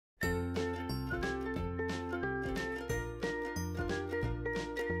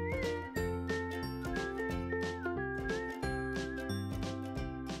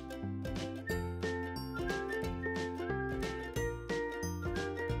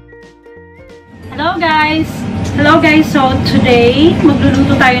Hello guys! Hello guys! So today,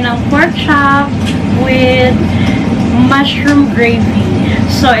 magluluto tayo ng pork chop with mushroom gravy.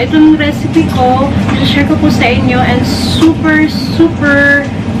 So itong recipe ko, i-share ko po sa inyo and super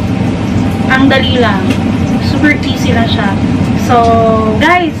ang dali lang. Super easy lang siya. So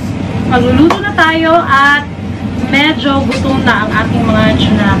guys, magluluto na tayo at medyo gutom na ang ating mga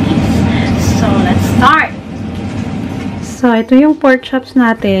junakis. So let's start! So ito yung pork chops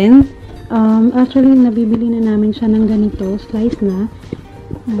natin. Actually, nabibili na namin siya ng ganito, slice na.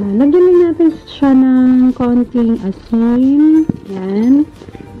 Lagyan lang natin siya ng konting asin. Yan.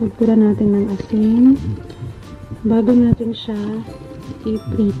 Pagpura natin ng asin. Bago natin siya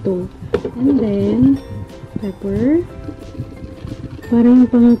i-prito. And then, pepper. Para yung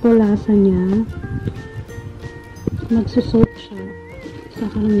pangpulasa niya, magsusot siya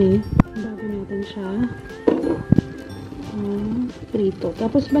sa karne. Bago natin siya prito.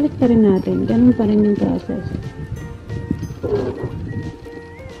 Tapos balik pa rin natin. Ganun pa rin yung process.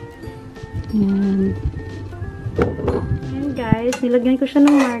 Yan. And guys, nilagyan ko siya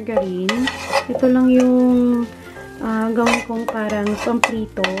ng margarine. Ito lang yung gawin kong parang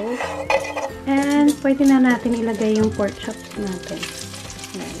pamprito. And pwede na natin ilagay yung pork chops natin.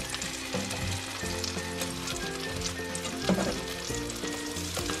 Yan.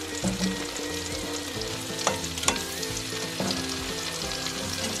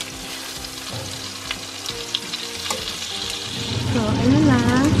 So, ano na.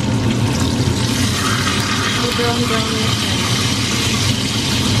 Brown na siya.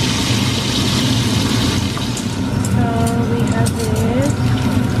 So, we have this.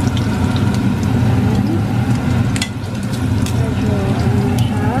 Medyo, ano na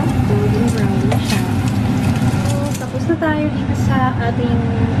siya. Golden brown na siya. So, tapos na tayo dito sa ating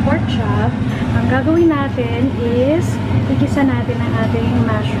pork chop. Ang gagawin natin is, igisa natin ang ating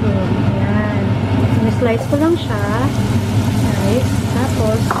mushroom. Ayan. Slice ko lang siya.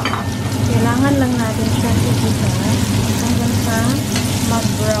 Tapos, kailangan lang natin siya igisa hanggang sa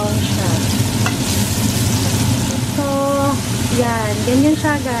mag-brown siya. So, yan. Ganyan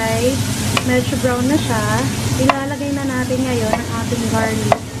siya, guys. Medyo brown na siya. Ilalagay na natin ngayon ang ating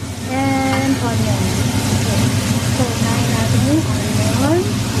garlic and onion. Okay. So, unahin natin yung onion.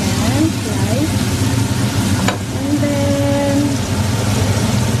 Yan. Slice. And then,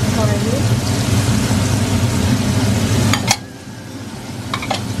 garlic.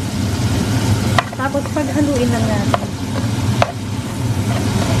 Tapos, paghaluin lang natin.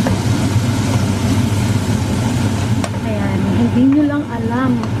 Ayan. Hindi nyo lang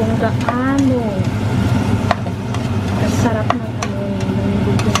alam kung gaano kasarap ng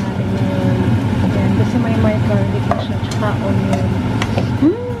niluluto natin ngayon. Ayan. Kasi may garlic na siya, tsaka onion.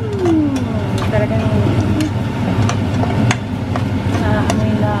 Talagang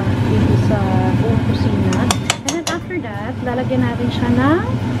naamoy na dito sa buong kusina. And then, after that, lalagyan natin siya ng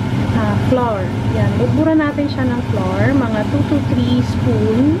flour. Yan. Bubura natin siya ng flour. Mga 2 to 3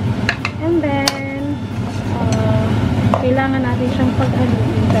 spoon. And then, kailangan natin siyang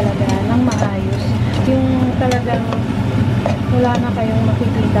paghaluin talaga ng maayos. Yung talagang wala na kayong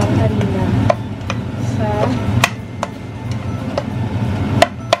makikita ang harina sa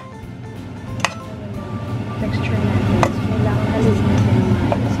texture natin. So, kailangan haluin natin ng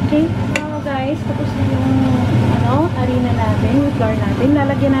maayos. Okay? So, guys, tapos na yung harina natin, yung flour natin.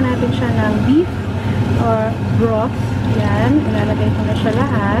 Lalagyan na natin siya ng beef or broth. Yan. Ilalagay ko na siya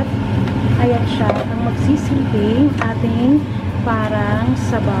lahat. Ayan siya ang magsisilbing ating parang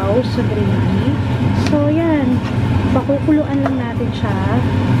sabaw sa gravy. So, yan. Pakukuluan lang natin siya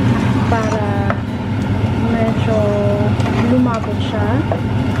para medyo lumabot siya.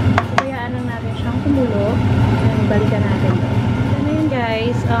 Kayaan lang natin siyang kumulo. And balikan natin ito.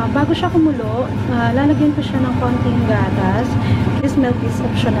 Guys, bago siya kumulo, lalagyan ko siya ng konting gatas. This milk is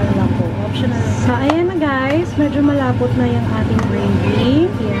optional lang po. Optional. So, ayan na guys. Medyo malapot na yung ating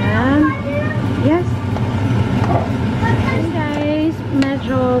gravy. Yan. Yes. Ayan guys.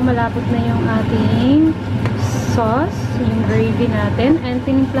 Medyo malapot na yung ating sauce. Yung gravy natin. And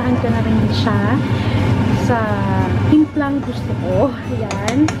tinimplahan ko na rin siya sa timplang gusto ko.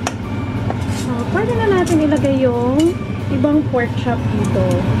 Ayan. So, pwede na natin ilagay yung ibang pork chop dito.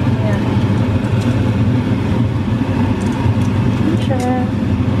 Ayan. Siya.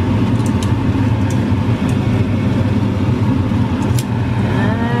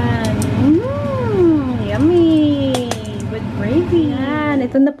 Ayan. Yummy! With gravy. Ayan.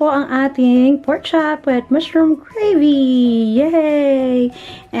 Ito na po ang ating pork chop with mushroom gravy. Yay!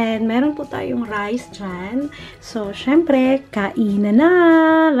 And meron po tayong rice dyan. So, syempre, kainan na!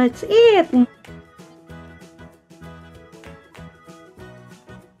 Let's eat!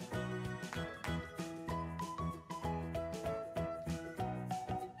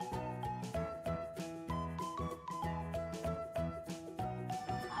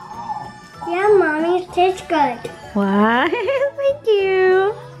 Tastes good. Wow, thank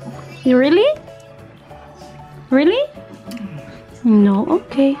you. You really? Really? No,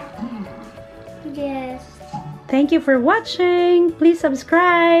 okay. Yes. Thank you for watching. Please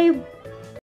subscribe.